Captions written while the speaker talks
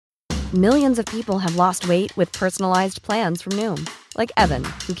Millions of people have lost weight with personalized plans from Noom. Like Evan,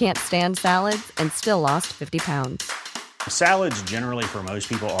 who can't stand salads and still lost 50 pounds. Salads generally for most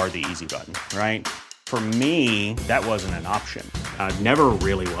people are the easy button, right? For me, that wasn't an option. I never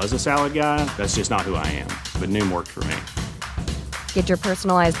really was a salad guy. That's just not who I am. But Noom worked for me. Get your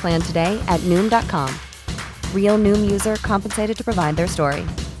personalized plan today at Noom.com. Real Noom user compensated to provide their story.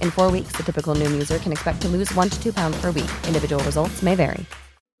 In 4 weeks, the typical Noom user can expect to lose 1 to 2 pounds per week. Individual results may vary.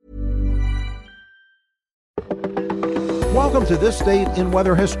 Welcome to This Date in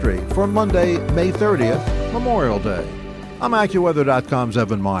Weather History for Monday, May 30th, Memorial Day. I'm AccuWeather.com's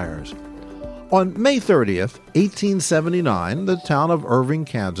Evan Myers. On May 30th, 1879, the town of Irving,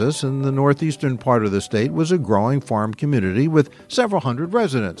 Kansas, in the northeastern part of the state, was a growing farm community with several hundred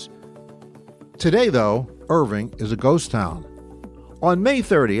residents. Today, though, Irving is a ghost town. On May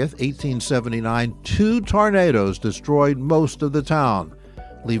 30th, 1879, 2 tornadoes destroyed most of the town,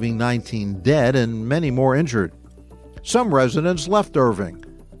 leaving 19 dead and many more injured. Some residents left Irving,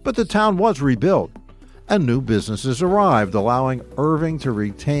 but the town was rebuilt, and new businesses arrived, allowing Irving to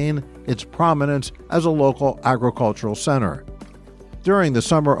retain its prominence as a local agricultural center. During the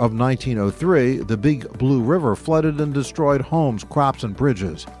summer of 1903, the Big Blue River flooded and destroyed homes, crops, and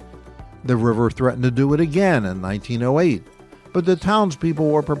bridges. The river threatened to do it again in 1908, but the townspeople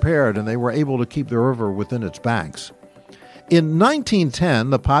were prepared and they were able to keep the river within its banks. In 1910,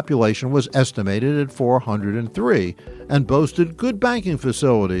 the population was estimated at 403 and boasted good banking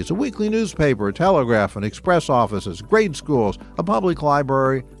facilities, a weekly newspaper, telegraph and express offices, grade schools, a public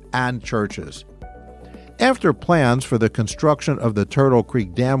library, and churches. After plans for the construction of the Turtle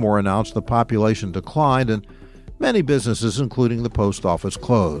Creek Dam were announced, the population declined and many businesses, including the post office,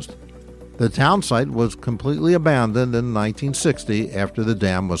 closed. The town site was completely abandoned in 1960 after the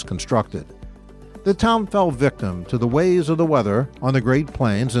dam was constructed. The town fell victim to the waves of the weather on the Great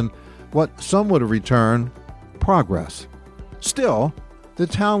Plains and what some would return progress. Still, the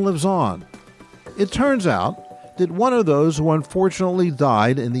town lives on. It turns out that one of those who unfortunately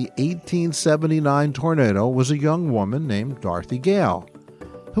died in the 1879 tornado was a young woman named Dorothy Gale,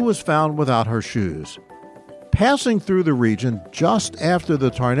 who was found without her shoes. Passing through the region just after the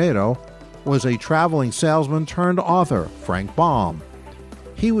tornado was a traveling salesman turned author, Frank Baum.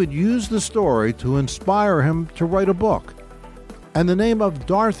 He would use the story to inspire him to write a book, and the name of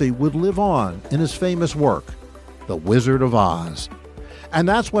Dorothy would live on in his famous work, The Wizard of Oz. And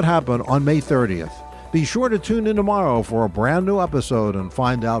that's what happened on May 30th. Be sure to tune in tomorrow for a brand new episode and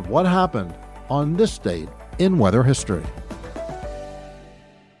find out what happened on this date in weather history.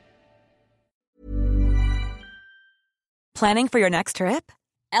 Planning for your next trip?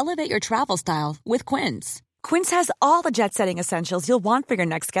 Elevate your travel style with Quince. Quince has all the jet-setting essentials you'll want for your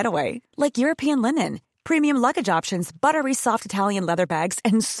next getaway, like European linen, premium luggage options, buttery soft Italian leather bags,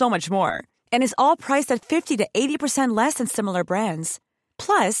 and so much more. And is all priced at 50 to 80% less than similar brands.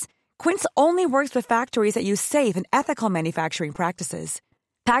 Plus, Quince only works with factories that use safe and ethical manufacturing practices.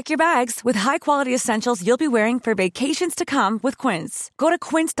 Pack your bags with high-quality essentials you'll be wearing for vacations to come with Quince. Go to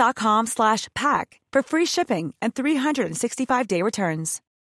quince.com/pack for free shipping and 365-day returns.